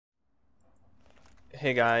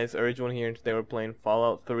Hey guys, Urge1 here, and today we're playing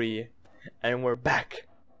Fallout 3, and we're back!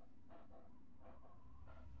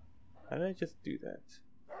 How did I just do that?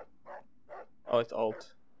 Oh, it's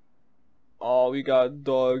Alt. Oh, we got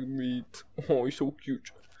dog meat. Oh, he's so cute.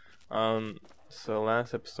 So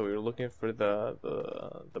last episode we were looking for the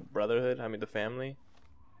brotherhood, the family.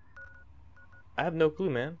 I have no clue,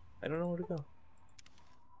 man. I don't know where to go.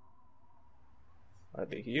 Are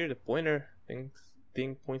they here? The pointer thing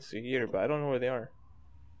points to here, but I don't know where they are.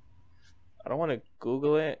 I don't want to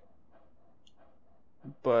Google it,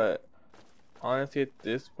 but honestly, at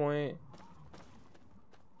this point,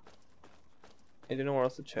 I didn't know where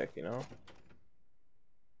else to check, you know?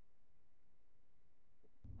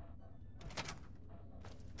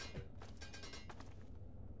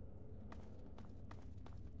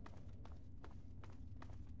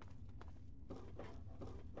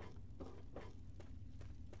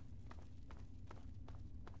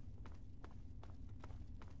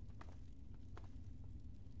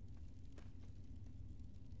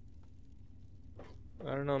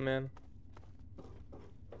 I don't know, man.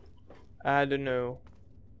 I don't know.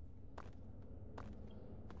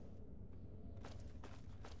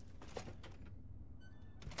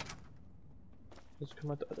 Let's come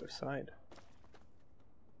out the other side.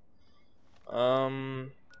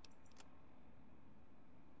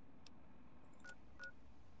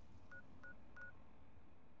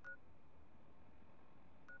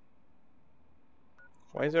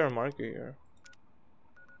 Why is there a marker here?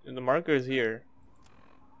 The marker is here.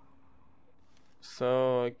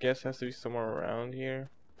 So I guess it has to be somewhere around here.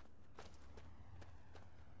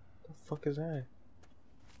 The fuck is that?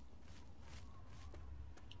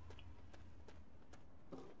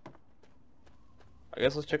 I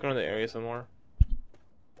guess let's check around the area some more.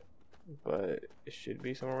 But it should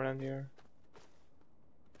be somewhere around here.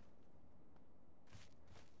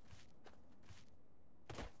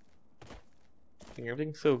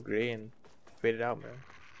 Everything's so gray and faded out, man.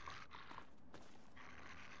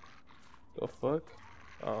 The fuck?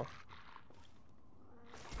 Oh.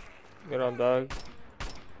 Get on, dog.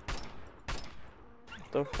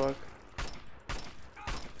 What the fuck?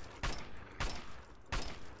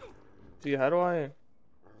 Dude, how do I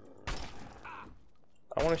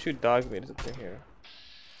want to shoot dog meat. Is a thing here.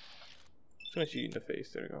 I'm just gonna shoot you in the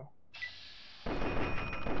face. There we go.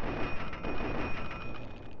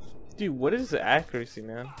 Dude, what is the accuracy,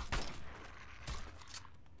 man?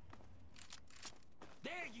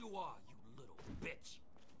 There you are, you little bitch.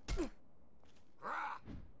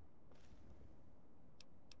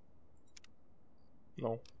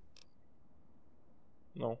 No.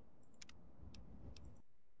 No.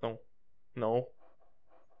 No. No.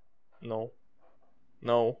 No.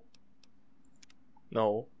 No.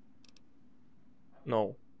 No.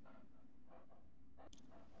 No.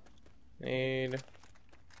 Need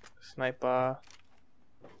sniper.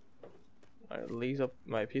 I release up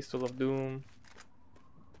my pistol of doom.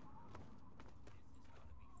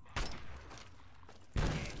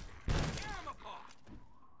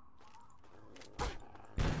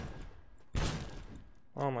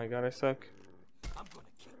 Oh my god, I suck. I'm gonna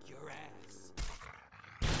kick your ass.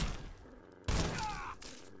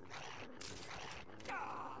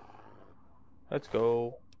 Let's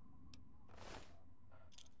go.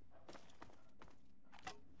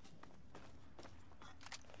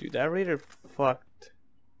 Dude, that raider fucked.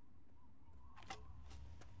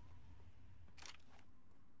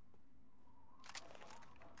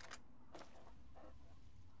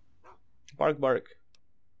 Bark, bark.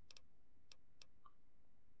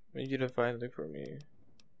 I need you to find something for me.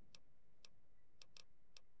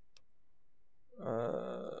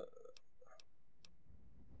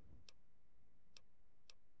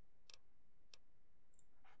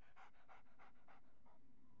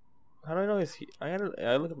 How do I know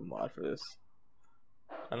I look up a mod for this.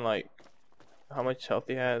 And like how much health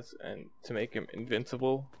he has and to make him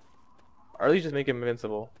invincible. Or at least just make him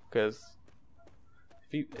invincible, because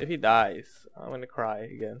if he dies, I'm gonna cry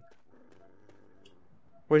again.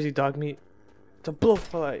 Where's he, dog meat? It's a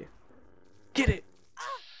blowfly. Get it!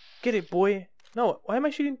 Get it, boy! No, why am I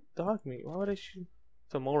shooting dog meat? Why would I shoot?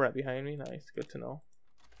 It's a mole rat behind me. Nice, good to know.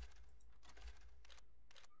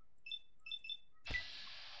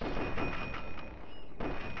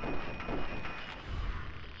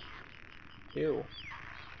 Ew.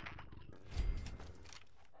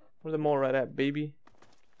 Where's the mole rat at, baby?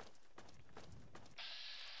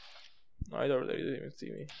 Oh, he's over there. He didn't even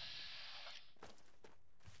see me.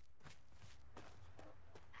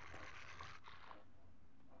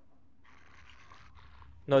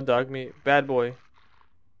 No dog meat. Bad boy.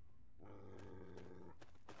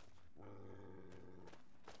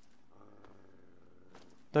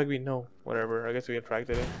 Dogby, no. Whatever. I guess we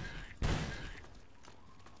attracted it.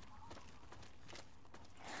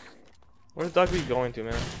 Where's Dogby going to,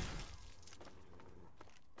 man?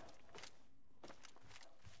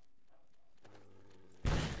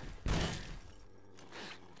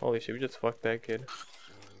 Holy shit, we just fucked that kid.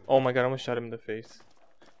 Oh my god, I almost shot him in the face.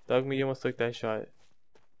 Dogby, you almost took that shot.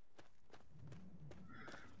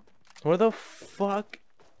 Where the fuck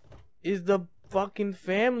is the fucking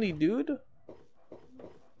family, dude?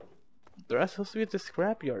 They're supposed to be at the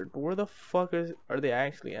scrapyard, but where the fuck are they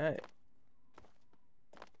actually at?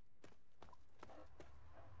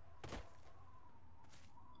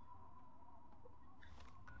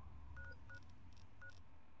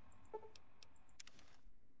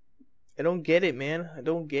 I don't get it, man. I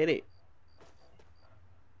don't get it.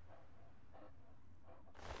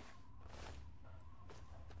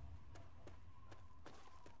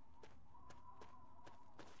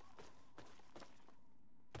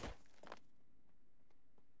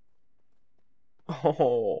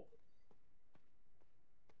 Oh.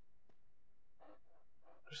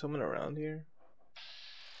 There's someone around here?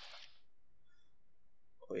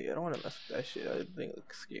 Oh yeah, I don't want to mess with that shit. I think it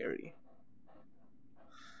looks scary.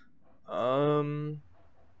 I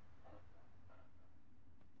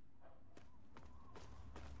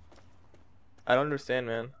don't understand,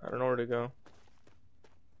 man. I don't know where to go.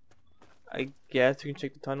 I guess you can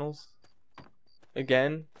check the tunnels.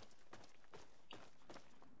 Again.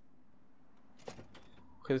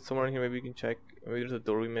 Because it's somewhere in here, maybe we can check. Maybe there's a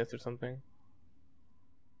door we missed or something.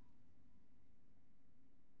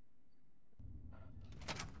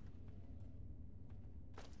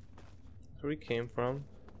 That's where we came from.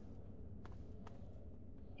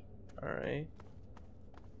 Alright.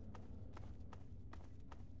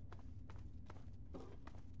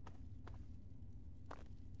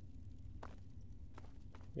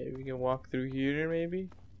 Maybe we can walk through here, maybe?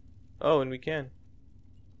 Oh, and we can.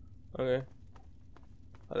 Okay.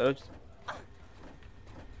 Oh, that was just...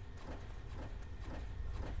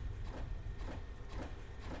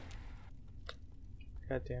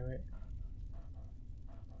 God damn it.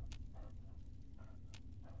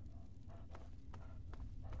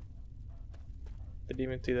 Didn't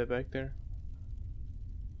even see that back there.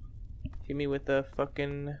 Hit me with the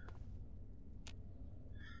fucking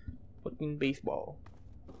baseball.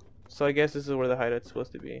 So I guess this is where the hideout's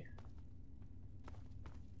supposed to be.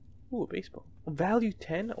 Ooh, a baseball. Value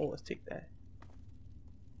 10? Oh, let's take that.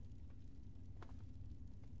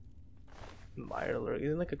 Mirelurk.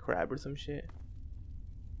 Isn't it like a crab or some shit?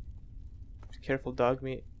 Be careful, dog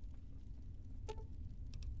meat.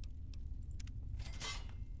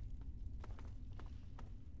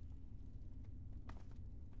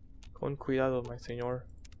 Con cuidado, my señor.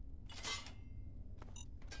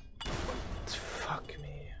 Fuck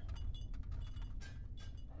me.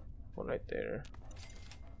 One right there.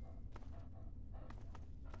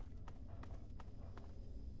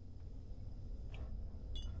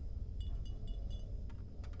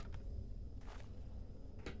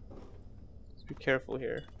 Let's be careful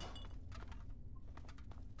here.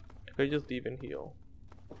 I could just leave and heal.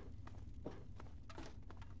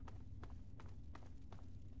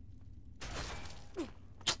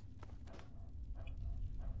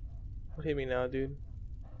 What hit me now, dude?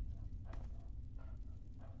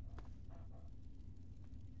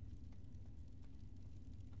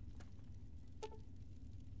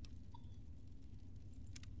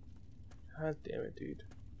 God damn it, dude.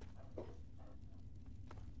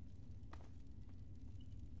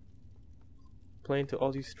 Playing to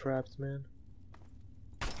all these traps, man.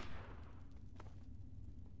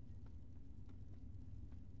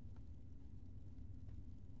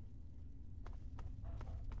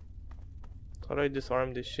 How do I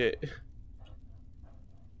disarm this shit?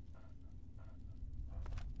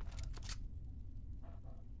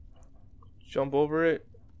 Jump over it.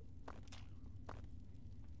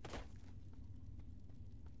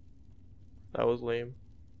 That was lame.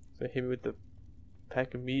 So hit me with the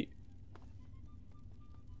pack of meat.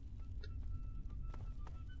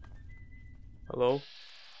 Hello?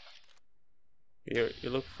 You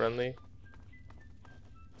look friendly.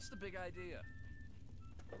 What's the big idea?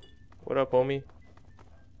 What up, homie?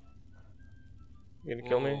 You gonna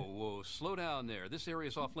kill me? Whoa, slow down there. This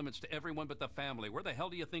area's off limits to everyone but the family. Where the hell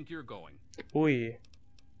do you think you're going? Oi.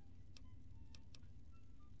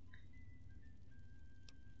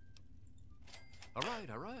 All right.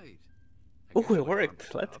 Oh, it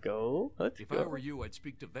worked. Let's go. Let's If go. I were you, I'd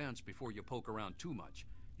speak to Vance before you poke around too much.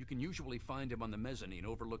 You can usually find him on the mezzanine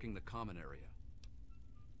overlooking the common area.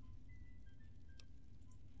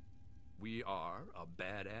 We are a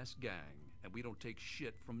badass gang, and we don't take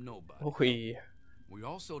shit from nobody. Oi. We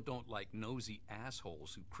also don't like nosy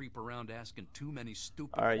assholes who creep around asking too many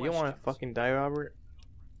stupid Alright, you questions. wanna fucking die, Robert?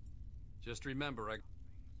 Just remember,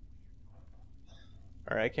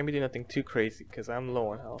 Alright, I can't be doing nothing too crazy because I'm low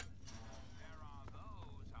on health. There are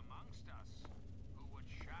those amongst us who would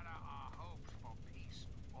shatter our hopes for peace,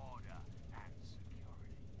 order, and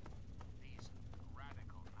security. These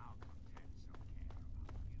radical malcontents don't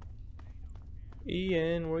care about you.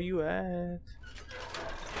 Ian, where you at?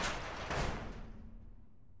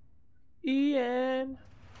 Ian!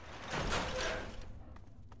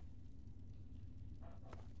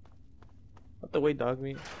 What the way, dog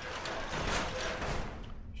meat?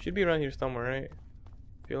 Should be around here somewhere, right?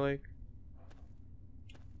 Feel like.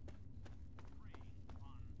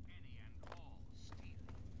 Any and all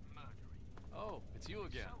stealing, murdering. Oh, it's you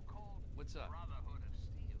again. So-called What's up? Brotherhood of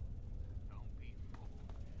Steel. Don't be fooled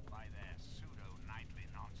by their pseudo-knightly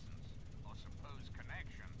nonsense or supposed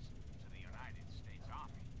connections to the United States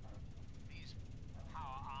Army. These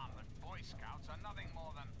power-armored Boy Scouts are nothing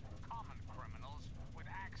more than common criminals with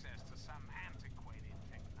access to some antiquated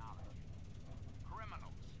technology.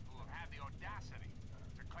 Criminals who have had the audacity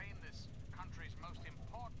to claim this country's most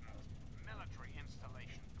important military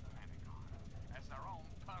installation, the Pentagon, as their own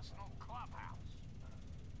personal clubhouse.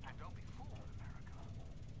 And don't be fooled, America.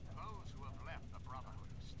 Those who have left the Brotherhood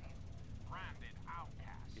of Steel, branded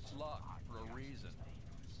outcasts, It's locked are for a just reason. as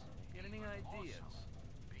dangerous, Get any even more ideas? so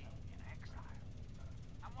being in exile.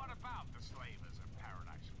 And what about the slavers of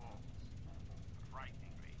Paradise Falls? The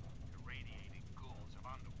frighteningly irradiated ghouls of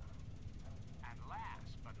Underworld. And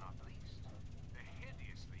last but not least, the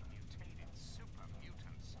hideously mutated super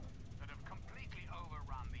mutants that have completely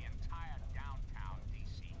overrun the entire downtown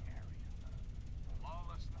DC area.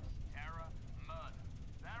 Lawlessness, terror, murder.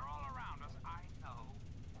 They're all around us. I know.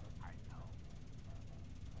 I know.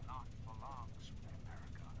 Not for long, sweet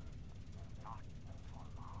America. Not for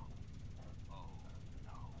long. Oh,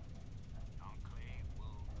 no. Enclave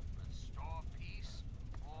will restore peace,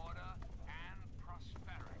 order, and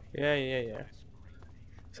prosperity. Yeah. To this great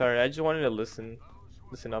nation. Sorry, I just wanted to listen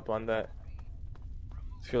Those who up on that.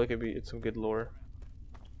 I feel like it's some good lore.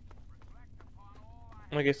 reflect upon all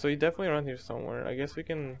I Okay, so you're definitely around here somewhere. I guess we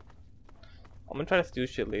can. I'm gonna try to steal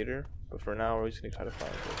shit later, but for now we're just gonna try to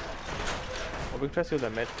find this. Or we can try to steal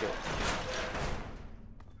that med kit.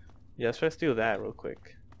 Yeah, let's try to steal that real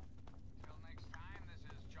quick. Till next time, this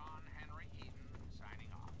is John Henry Eden signing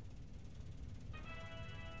off.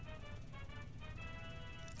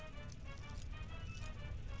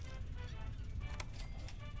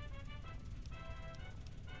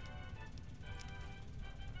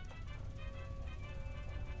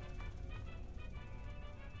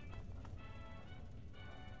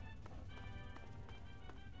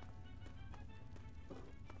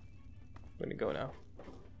 I'm gonna go now.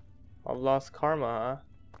 I've lost karma,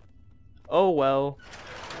 huh? Oh well.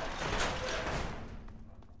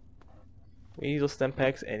 We need those stem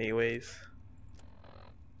packs anyways.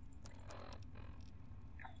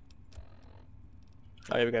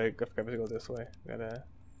 Oh yeah, we gotta go this way. We gotta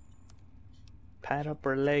pad up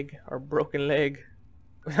our leg, our broken leg.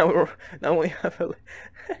 Now we have a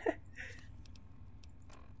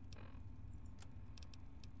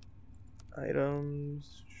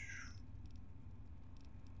items.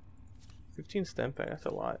 15 stem pack, that's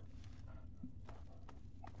a lot.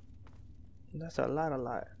 That's a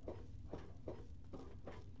lot.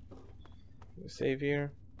 Save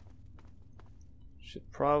here. Should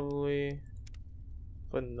probably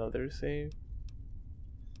put another save.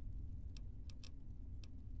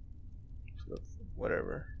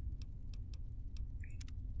 Whatever.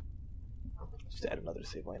 Just add another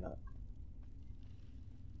save, why not?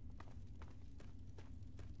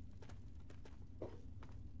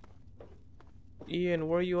 Ian,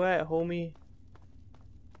 where you at, homie?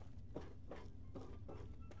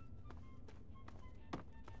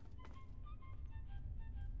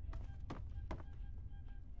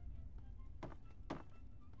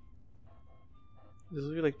 This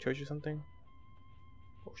will be like church or something.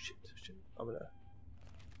 Oh shit. I'm gonna.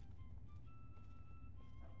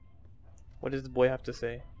 What does the boy have to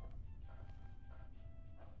say?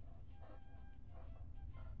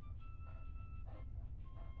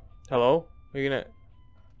 Hello? Are you gonna?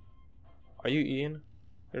 Are you Ian?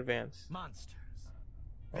 You're Vance. Monsters.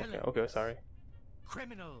 Okay, Villains, sorry.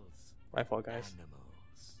 Criminals. My fault, guys.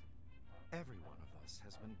 Animals. Every one of us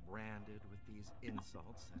has been branded with these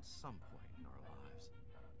insults at some point in our lives.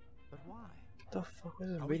 But why? What the fuck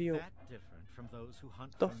was this Are we video? that different from those who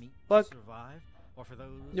hunt The for meat fuck? to survive? Or for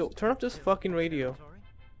those Yo, turn up this who fucking kill for radio. territory?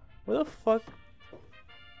 What the fuck?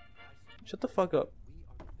 Shut the fuck up. We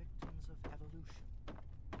are the victims of evolution.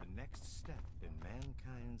 The next step in man's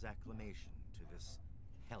man's acclamation to this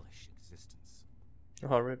hellish existence.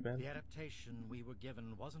 Alright, man. The adaptation we were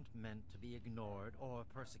given wasn't meant to be ignored or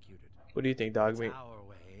persecuted. What do you think, dog It's meat? our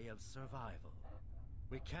way of survival.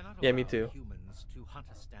 We cannot Yeah, allow me too. humans to hunt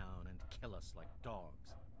us down and kill us like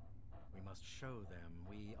dogs. We must show them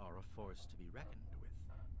we are a force to be reckoned with.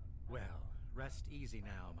 Well, rest easy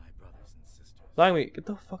now, my brothers and sisters. Dog meat, get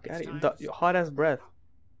the fuck It's out of here. time Dog, to your hot ass breath.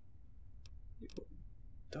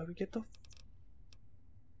 Dog meat, get the.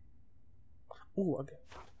 Ooh, okay.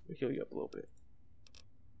 We'll heal you up a little bit.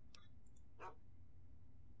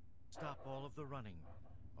 Stop all of the running,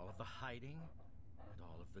 all of the hiding, and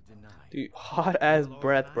all of the denying. Dude, hot ass We will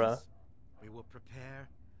breath, bruh. organize, we will prepare.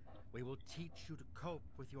 We will teach you to cope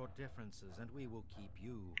with your differences, and we will keep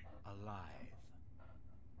you alive.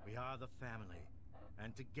 We are the family,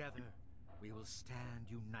 and together we will stand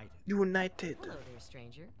united. United. Hello there,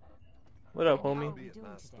 stranger. What up, And homie? how are I'll we be at doing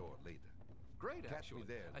my today? store later. Great, Catch me actually.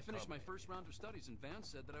 there in I finished my public. first round of studies, and Vance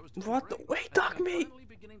said that I was doing What the- great. wait, I think Doc I'm meat. finally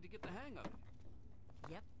beginning to get the hang of it.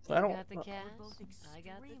 Yep. I You don't- got the uh, cash. We're both I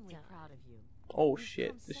got the extremely time. proud of you. Oh You've shit,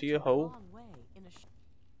 come is such she a hoe? long way in a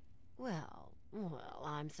Well,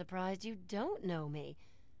 I'm surprised you don't know me.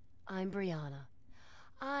 I'm Brianna.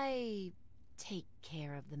 I take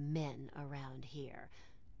care of the men around here.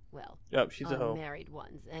 Well, Yup, she's a hoe. unmarried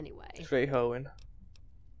ones, anyway. Straight hoeing.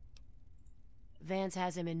 Vance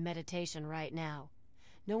has him in meditation right now.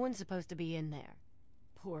 No one's supposed to be in there.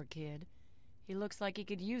 Poor kid. He looks like he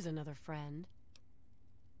could use another friend.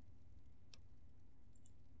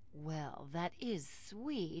 Well, that is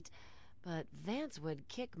sweet, but Vance would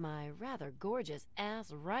kick my rather gorgeous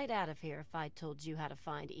ass right out of here if I told you how to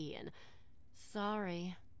find Ian.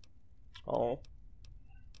 Sorry. Oh.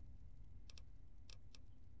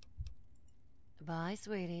 Bye,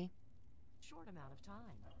 sweetie. short amount of time.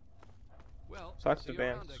 Well, Talk see to you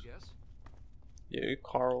around, Vance. I guess. Yeah,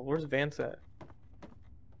 Carl. Where's Vance at?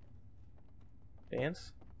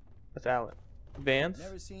 Vance? That's Alan. Vance?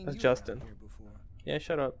 Never seen That's you Justin. around here before. Yeah,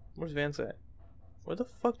 shut up. Where's Vance at? Where the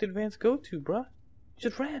fuck did Vance go to, bruh? He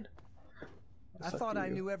just ran. I Suck thought to I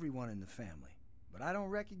you. knew everyone in the family, but I don't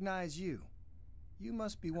recognize you. You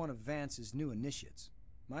must be one of Vance's new initiates.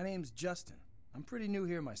 My name's Justin. I'm pretty new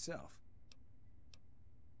here myself.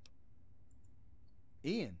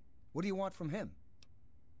 Ian, what do you want from him?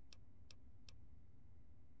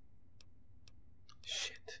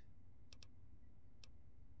 Shit.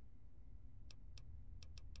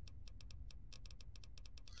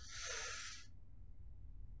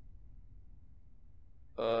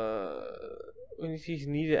 When he's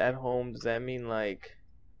needed at home, does that mean like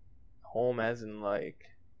home as in like?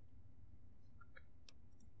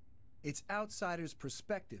 It's outsiders'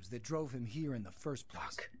 perspectives that drove him here in the first place.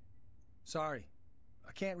 Fuck. Sorry,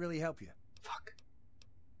 I can't really help you. Fuck.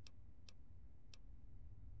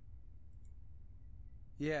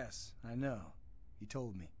 Yes, I know. He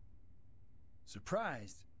told me.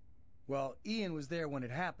 Surprised? Well, Ian was there when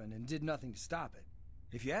it happened and did nothing to stop it.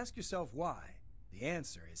 If you ask yourself why, the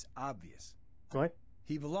answer is obvious. What?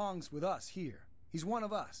 He belongs with us here. He's one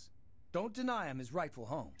of us. Don't deny him his rightful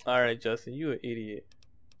home. All right, Justin, you an idiot.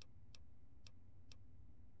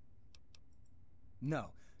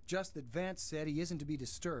 No, just that Vance said he isn't to be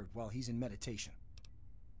disturbed while he's in meditation.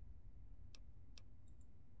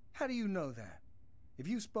 How do you know that? If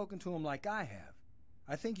you've spoken to him like I have,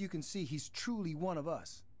 I think you can see he's truly one of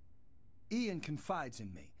us. Ian confides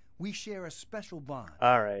in me. We share a special bond.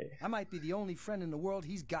 All right. I might be the only friend in the world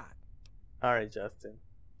he's got. All right, Justin.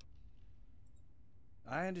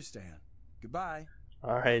 I understand. Goodbye.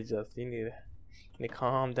 All right, Justin. You need to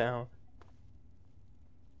calm down.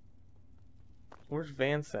 Where's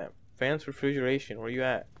Vance at? Vance Refrigeration. Where you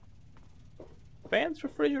at? Vance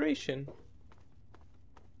Refrigeration.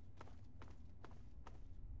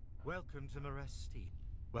 Welcome to Meresti.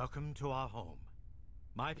 Welcome to our home.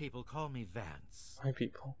 My people call me Vance. My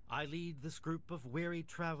people. I lead this group of weary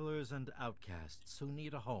travelers and outcasts who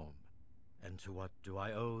need a home. And to what do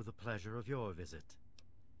I owe the pleasure of your visit?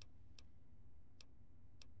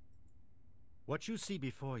 What you see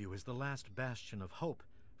before you is the last bastion of hope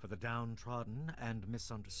for the downtrodden and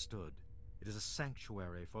misunderstood. It is a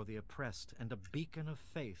sanctuary for the oppressed and a beacon of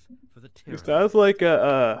faith for the tyrant. Sounds like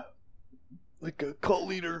a cult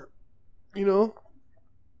leader, you know.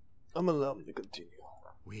 I'm gonna allow him to continue.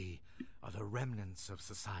 We are the remnants of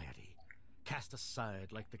society, cast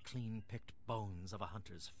aside like the clean-picked bones of a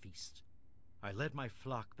hunter's feast. I led my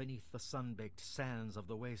flock beneath the sun-baked sands of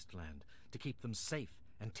the wasteland to keep them safe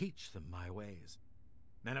and teach them my ways.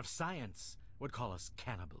 Men of science would call us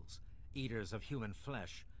cannibals, eaters of human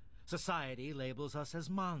flesh. Society labels us as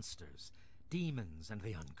monsters, demons and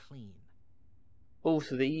the unclean. Oh,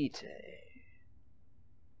 so they eat.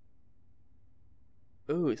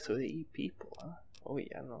 Oh, so they eat people, huh? Oh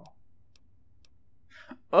yeah, I know.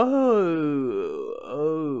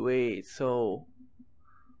 Oh, wait. So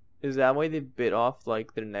is that why they bit off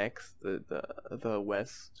like their necks? The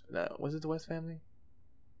West. No, was it the West family?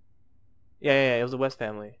 Yeah, it was the West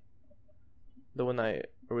family. The one I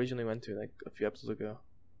originally went to like a few episodes ago.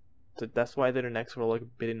 So that's why their necks were like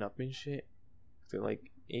bitten up and shit. They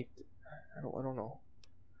like ate. I don't know.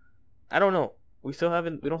 I don't know. We still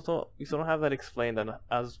don't have that explained on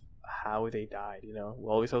as how they died. You know, we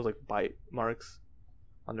always have like bite marks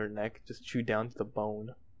on their neck, just chewed down to the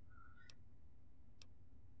bone.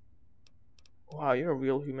 Wow, you're a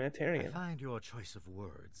real humanitarian. I find your choice of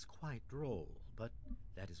words quite droll, but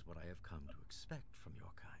that is what I have come to expect from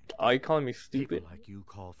your kind. Are you calling me stupid? People like you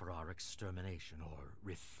call for our extermination or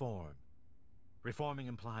reform. Reforming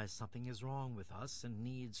implies something is wrong with us and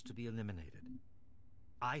needs to be eliminated.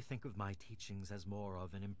 I think of my teachings as more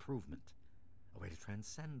of an improvement, a way to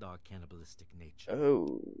transcend our cannibalistic nature.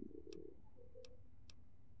 Oh.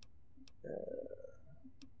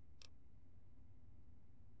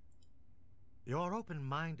 Your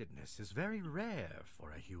open-mindedness is very rare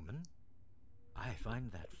for a human. I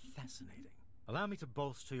find that fascinating. Allow me to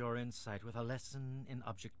bolster your insight with a lesson in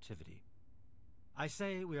objectivity. I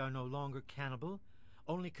say we are no longer cannibal,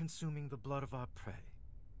 only consuming the blood of our prey.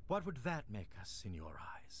 What would that make us in your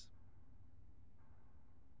eyes?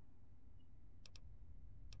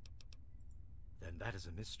 Then that is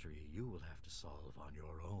a mystery you will have to solve on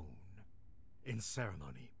your own. In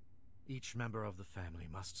ceremony, each member of the family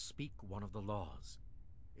must speak one of the laws.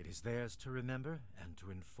 It is theirs to remember and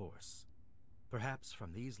to enforce. Perhaps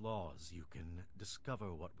from these laws you can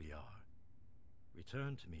discover what we are.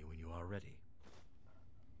 Return to me when you are ready.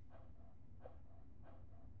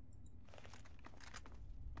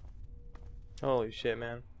 Holy shit,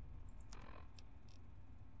 man.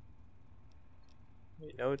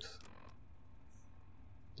 Notes.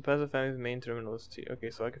 The Pezza family's main terminal is T.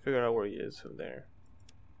 Okay, so I can figure out where he is from there.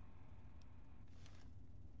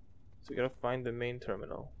 So we gotta find the main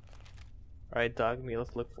terminal. Alright, dog me,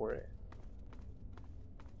 let's look for it.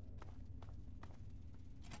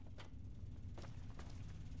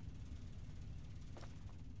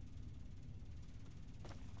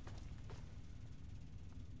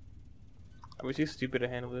 Are we too stupid to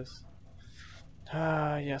handle this?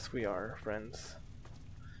 Ah, yes we are, friends.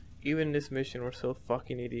 Even in this mission, we're so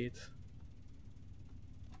fucking idiots.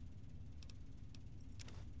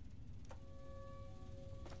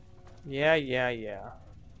 Yeah.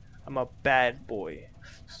 I'm a bad boy.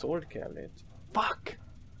 Sword cabinet. Fuck!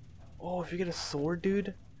 Oh, if you get a sword,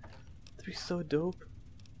 dude, that'd be so dope.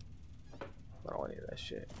 I don't want any of that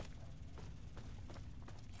shit.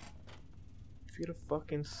 If you get a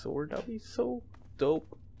fucking sword, that'd be so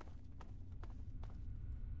dope.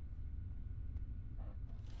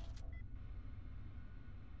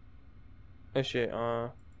 Oh shit,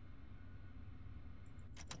 what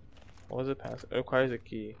was it past? It requires a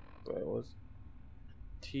key, but it was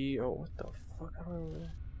T. Oh, what the fuck? I don't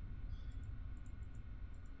remember.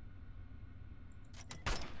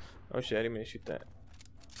 Oh shit, I didn't mean to shoot that.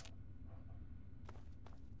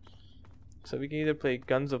 So we can either play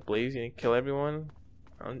Guns of Blazing and kill everyone.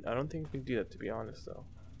 I don't think we can do that, to be honest, though.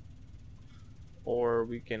 Or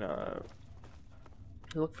we can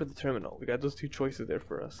look for the terminal. We got those two choices there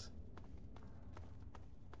for us.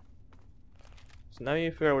 So now you need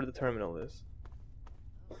to figure out where the terminal is.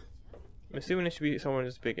 I'm assuming it should be somewhere in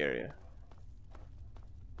this big area.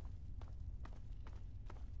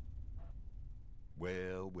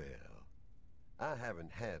 Well. I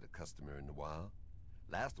haven't had a customer in a while.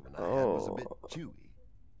 Last one I had was a bit chewy.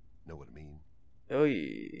 Know what I mean? Oh yeah.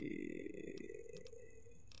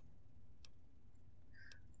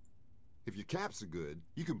 If your caps are good,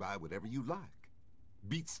 you can buy whatever you like.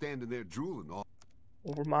 Beat standing there drooling all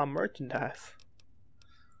over my merchandise.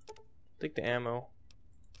 Take the ammo.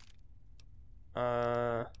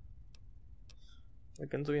 What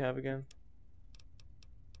guns do we have again?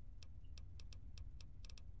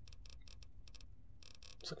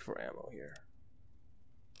 Let's look for ammo here.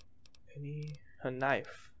 A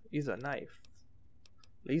knife. Use a knife.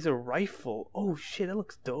 Laser rifle. Oh shit, that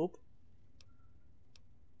looks dope.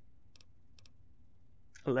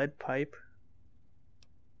 A lead pipe.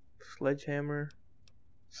 Sledgehammer.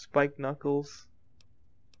 Spiked knuckles.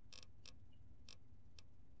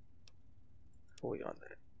 Fully on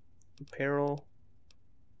that. Apparel.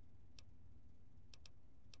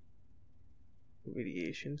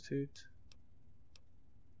 Radiation suit.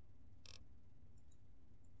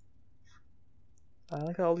 I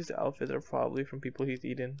like how all these outfits are probably from people he's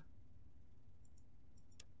eaten.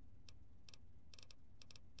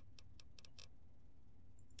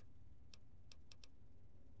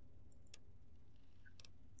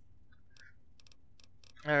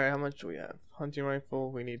 Alright, how much do we have? Hunting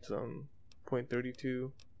rifle, we need some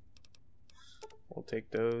 .32. We'll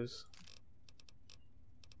take those.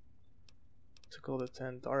 Took all the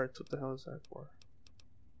 10 darts, what the hell is that for?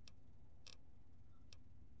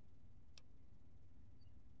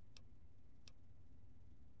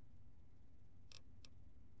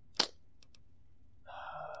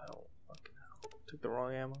 Oh, fucking hell. Took the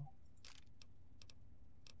wrong ammo.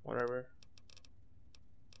 Whatever.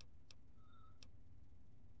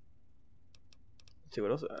 Let's see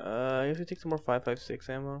what else. I guess we take some more 5.56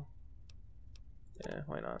 ammo. Yeah,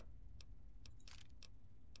 why not?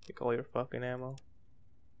 Take all your fucking ammo.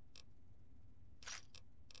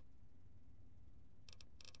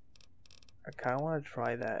 I kinda wanna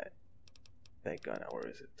try that gun out. Where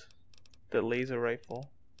is it? The laser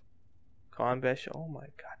rifle. Combat show. Oh my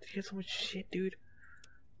god, you get so much shit, dude.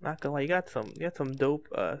 Not gonna lie, you got some dope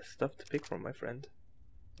stuff to pick from, my friend.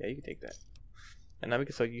 Yeah, you can take that. And now we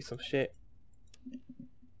can start you some shit.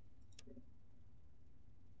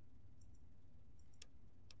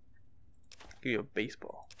 Give you a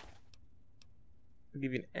baseball. I'll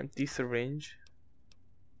give you an empty syringe.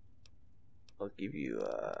 I'll give you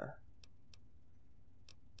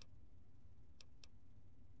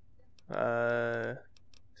that's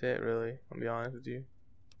it really, I'll be honest with you.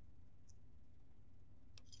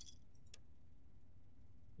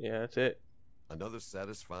 Yeah, that's it. Another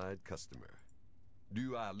satisfied customer.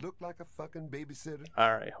 Do I look like a fucking babysitter?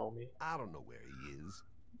 Alright, homie. I don't know where he is.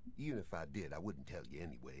 Even if I did, I wouldn't tell you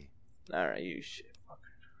anyway. Alright, you shit fucker.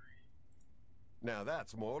 Now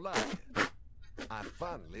that's more like it. I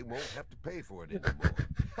finally won't have to pay for it anymore.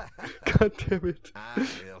 God damn it.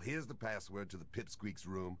 Well, here's the password to the Pipsqueak's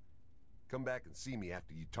room. Come back and see me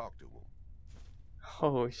after you talk to him.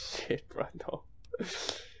 Oh shit, bro, no.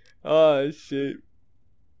 Oh shit.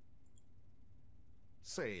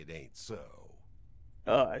 Say it ain't so.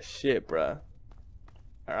 Oh shit, bro.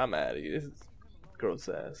 Alright, I'm out of here. This is gross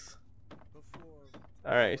ass.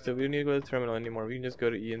 Alright, so we don't need to go to the terminal anymore. We can just go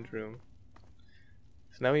to Ian's room.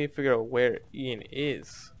 So now we need to figure out where Ian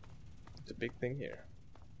is. It's a big thing here.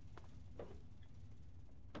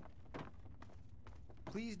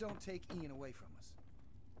 Please don't take Ian away from us.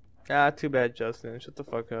 Ah, too bad, Justin. Shut the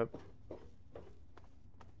fuck up.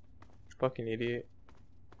 Fucking idiot.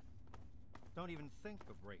 Don't even think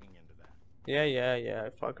of breaking into that. Yeah,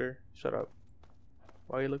 fucker. Shut up.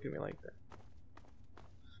 Why are you looking at me like that?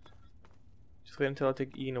 Just wait until I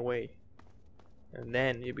take Ian away. And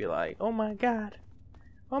then you'll be like, oh my god.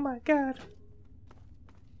 Oh my god.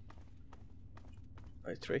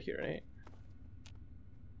 Oh, it's right here, right?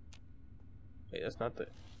 Wait, that's not the...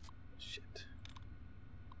 Shit.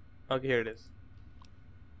 Okay, here it is.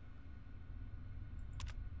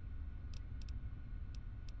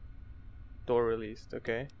 Door released,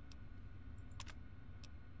 okay.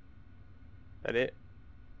 That it?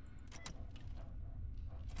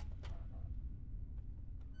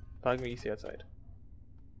 Talk to me easy outside.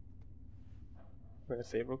 We're gonna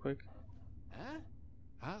save real quick.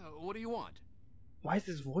 Huh? What do you want? Why is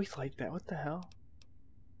his voice like that? What the hell?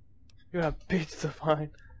 You're a bitch to find.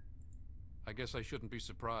 I guess I shouldn't be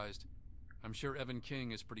surprised. I'm sure Evan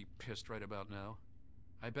King is pretty pissed right about now.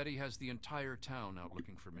 I bet he has the entire town out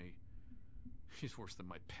looking for me. He's worse than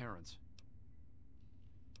my parents.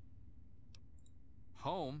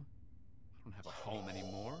 Home? I don't have a home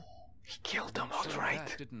anymore. He killed them Sure outright.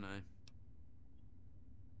 that, didn't I?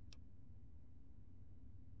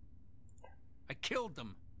 I killed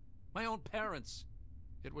them! My own parents!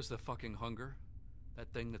 It was the fucking hunger.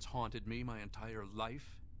 That thing that's haunted me my entire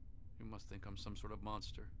life. You must think I'm some sort of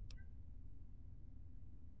monster.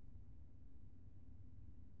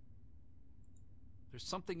 There's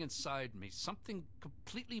something inside me, something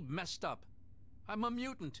completely messed up. I'm a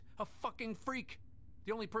mutant, a fucking freak.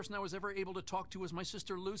 The only person I was ever able to talk to was my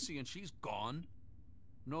sister Lucy, and she's gone.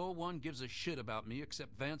 No one gives a shit about me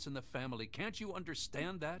except Vance and the family. Can't you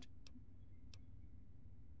understand that?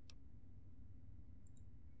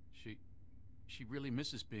 She really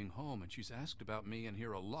misses being home, and she's asked about me in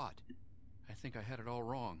here a lot. I think I had it all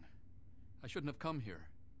wrong. I shouldn't have come here.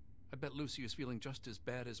 I bet Lucy is feeling just as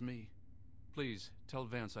bad as me. Please, tell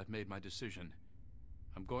Vance I've made my decision.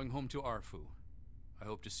 I'm going home to Arfu. I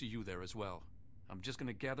hope to see you there as well. I'm just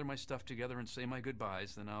gonna gather my stuff together and say my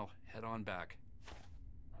goodbyes, then I'll head on back.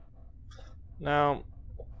 Now,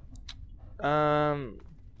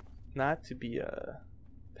 not to be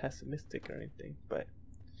pessimistic or anything, but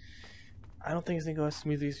I don't think it's gonna go as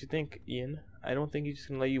smoothly as you think, Ian. I don't think he's just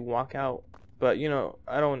gonna let you walk out. But you know,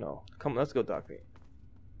 I don't know. Come, let's go, Doctor.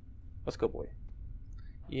 Let's go, boy.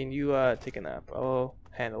 Ian, you take a nap. I'll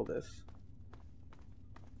handle this.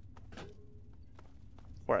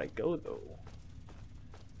 before I go though.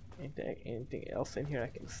 Anything else in here I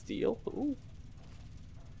can steal? Ooh.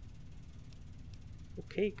 Ooh,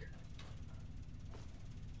 cake.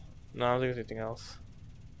 No, I don't think there's anything else.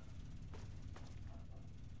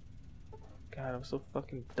 God, I'm so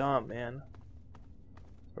fucking dumb, man.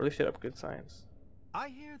 I really should have good science. I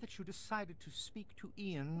hear that you decided to speak to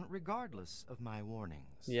Ian regardless of my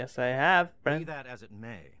warnings. Yes, I have, Be friend. that as it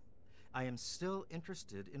may, I am still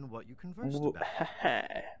interested in what you conversed about.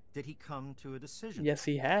 Did he come to a decision? Yes,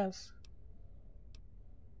 he has.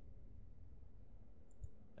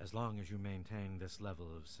 As long as you maintain this level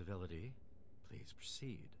of civility, please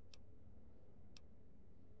proceed.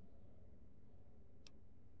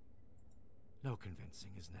 No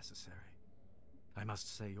convincing is necessary. I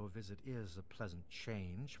must say your visit is a pleasant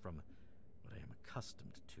change from what I am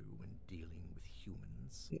accustomed to when dealing with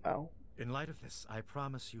humans. Wow. In light of this, I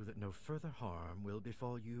promise you that no further harm will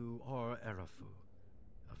befall you or Erafu.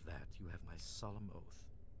 Of that you have my solemn oath.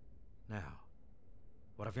 Now,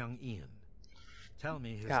 what of young Ian? Tell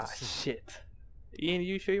me his Ah, decision. shit. Ian,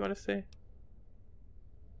 you sure you want to say?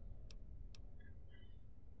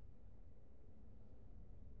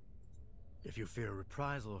 If you fear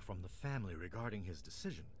reprisal from the family regarding his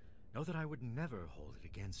decision, know that I would never hold it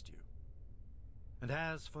against you. And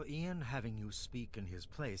as for Ian having you speak in his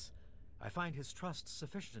place, I find his trust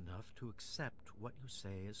sufficient enough to accept what you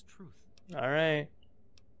say as truth. Alright.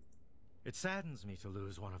 It saddens me to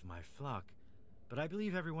lose one of my flock, but I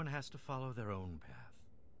believe everyone has to follow their own path.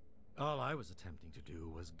 All I was attempting to do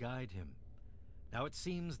was guide him. Now it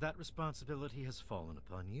seems that responsibility has fallen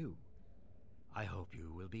upon you. I hope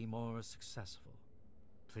you will be more successful.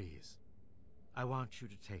 Please, I want you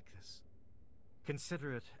to take this.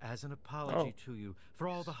 Consider it as an apology to you for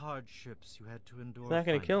all the hardships you had to endure. It's not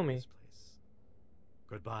gonna kill me. This place.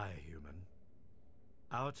 Goodbye, human.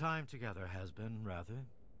 Our time together has been rather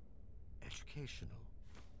educational.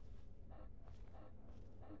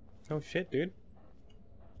 Oh shit, dude.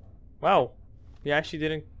 Wow. He actually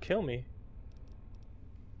didn't kill me.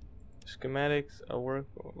 Schematics, a work,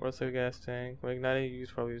 gas tank, magnetic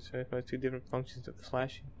use probably has two different functions of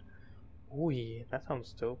flashing. Ooh, yeah, that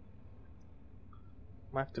sounds dope.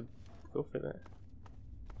 Might have to go for that.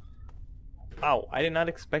 Wow, I did not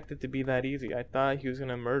expect it to be that easy. I thought he was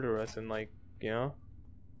gonna murder us and like, you know.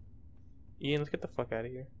 Ian, let's get the fuck out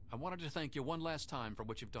of here. I wanted to thank you one last time for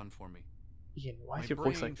what you've done for me. Ian, why My is your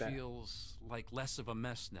voice like brain that? feels like less of a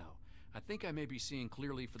mess now. I think I may be seeing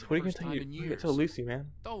clearly for the What are you first gonna time tell in you? years. Tell Lucy,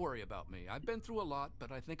 man. Don't worry about me. I've been through a lot,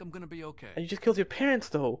 but I think I'm gonna be okay. And you just killed your parents,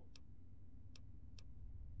 though.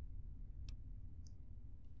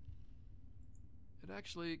 It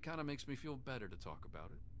actually kind of makes me feel better to talk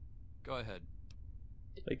about it. Go ahead.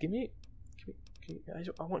 Like, can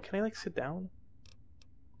I like sit down?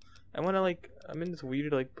 I wanna like, I'm in this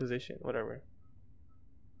weird like position, whatever.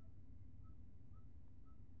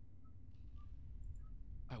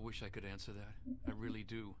 I wish I could answer that. I really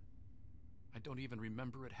do. I don't even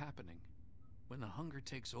remember it happening. When the hunger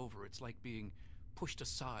takes over, it's like being pushed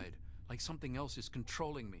aside, like something else is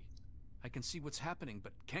controlling me. I can see what's happening,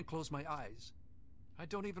 but can't close my eyes. I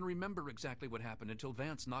don't even remember exactly what happened until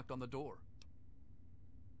Vance knocked on the door.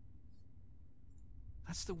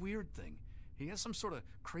 That's the weird thing. He has some sort of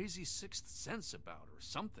crazy sixth sense about her, or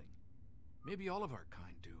something. Maybe all of our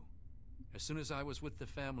kind do. As soon as I was with the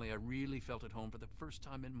family, I really felt at home for the first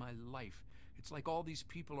time in my life. It's like all these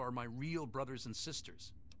people are my real brothers and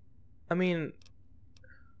sisters. I mean,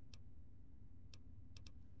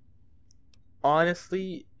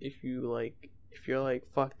 honestly, if you're like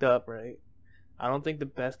fucked up, right? I don't think the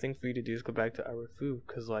best thing for you to do is go back to Arafu,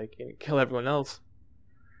 cause like you kill everyone else.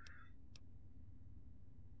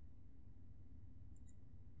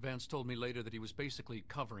 Vance told me later that he was basically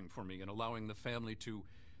covering for me and allowing the family to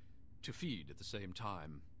feed at the same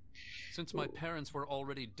time. Since my parents were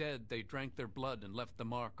already dead, they drank their blood and left the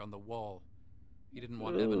mark on the wall. He didn't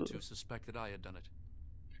want Evan to suspect that I had done it.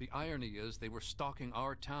 The irony is they were stalking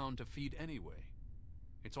our town to feed anyway.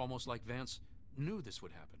 It's almost like Vance knew this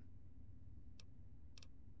would happen.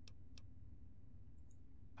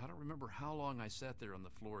 I don't remember how long I sat there on the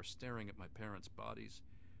floor staring at my parents' bodies.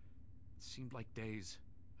 It seemed like days.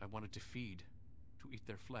 I wanted to feed, to eat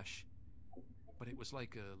their flesh. But it was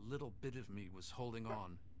like a little bit of me was holding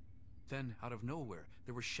on. Then, out of nowhere,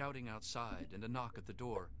 there was shouting outside and a knock at the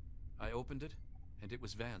door. I opened it, and it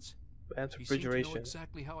was Vance. Vance He seemed to know refrigeration.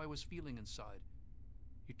 exactly how I was feeling inside.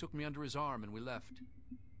 He took me under his arm and we left.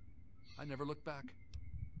 I never looked back.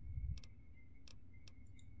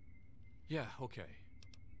 Yeah, okay.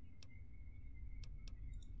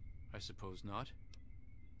 I suppose not.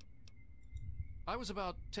 I was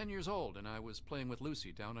about 10 years old, and I was playing with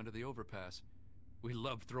Lucy down under the overpass. We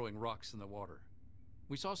loved throwing rocks in the water.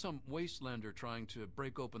 We saw some wastelander trying to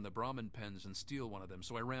break open the Brahmin pens and steal one of them,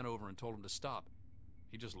 so I ran over and told him to stop.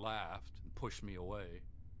 He just laughed and pushed me away.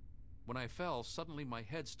 When I fell, suddenly my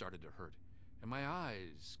head started to hurt, and my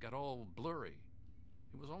eyes got all blurry.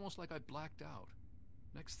 It was almost like I blacked out.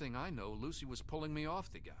 Next thing I know, Lucy was pulling me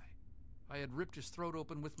off the guy. I had ripped his throat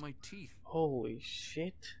open with my teeth. Holy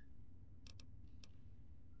shit.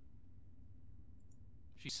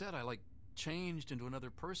 She said I, changed into another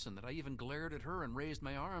person, that I even glared at her and raised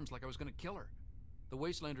my arms like I was going to kill her. The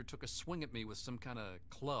wastelander took a swing at me with some kind of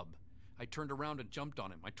club. I turned around and jumped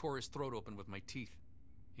on him. I tore his throat open with my teeth.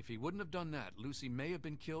 If he wouldn't have done that, Lucy may have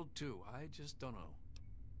been killed too. I just don't know.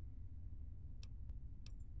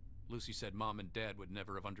 Lucy said Mom and Dad would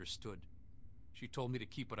never have understood. She told me to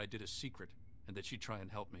keep what I did a secret, and that she'd try and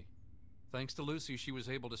help me. Thanks to Lucy, she was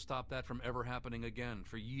able to stop that from ever happening again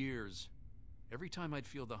for years. Every time I'd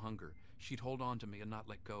feel the hunger, she'd hold on to me and not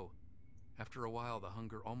let go. After a while, the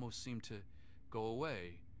hunger almost seemed to go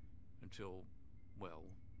away until, well,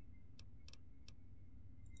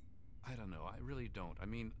 I don't know. I really don't. I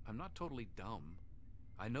mean, I'm not totally dumb.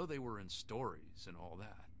 I know they were in stories and all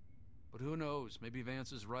that. But who knows? Maybe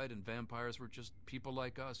Vance is right and vampires were just people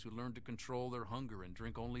like us who learned to control their hunger and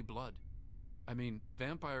drink only blood. I mean,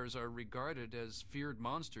 vampires are regarded as feared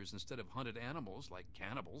monsters instead of hunted animals like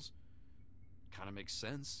cannibals. Kind of makes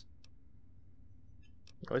sense.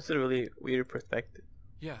 Oh, it's a really weird perspective.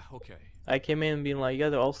 Yeah, okay. I came in being like, yeah,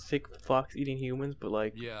 they're all sick fox eating humans, but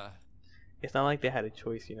like, yeah, it's not like they had a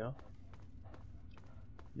choice, you know?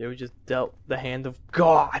 They were just dealt the hand of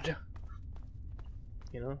God.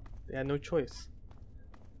 You know? They had no choice.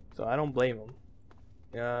 So I don't blame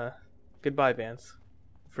them. Goodbye, Vance.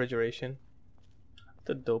 Refrigeration. It's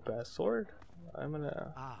a dope ass sword. I'm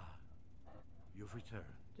gonna. Ah, you've returned.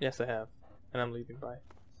 Yes, I have. And I'm leaving. Bye.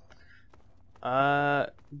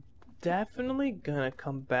 Definitely gonna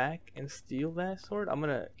come back and steal that sword. I'm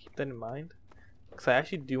gonna keep that in mind. Because I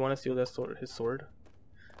actually do want to steal that sword, his sword.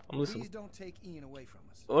 I'm listening. Please don't take Ian away from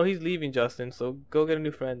us. Oh, he's leaving, Justin, so go get a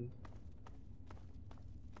new friend.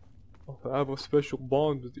 Oh, I have a special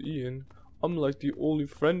bond with Ian. I'm like the only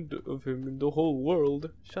friend of him in the whole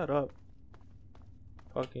world. Shut up.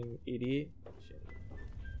 Fucking idiot. Shit.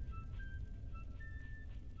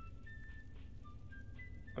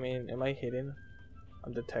 I mean, am I hidden?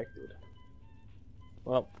 I'm detected.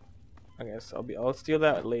 Well, I guess I'll steal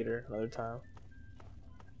that later, another time.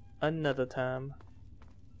 Another time.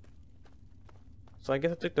 So I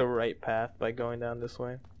guess I took the right path by going down this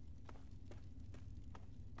way.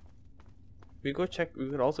 We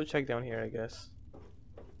could also check down here, I guess.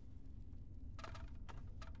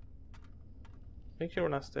 Make sure we're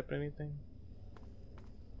not stepping anything.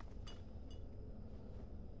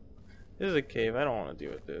 This is a cave. I don't want to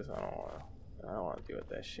deal with this. I don't want to deal with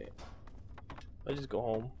that shit. Let's just go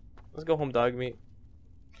home. Let's go home, dog meat.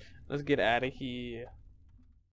 Let's get out of here.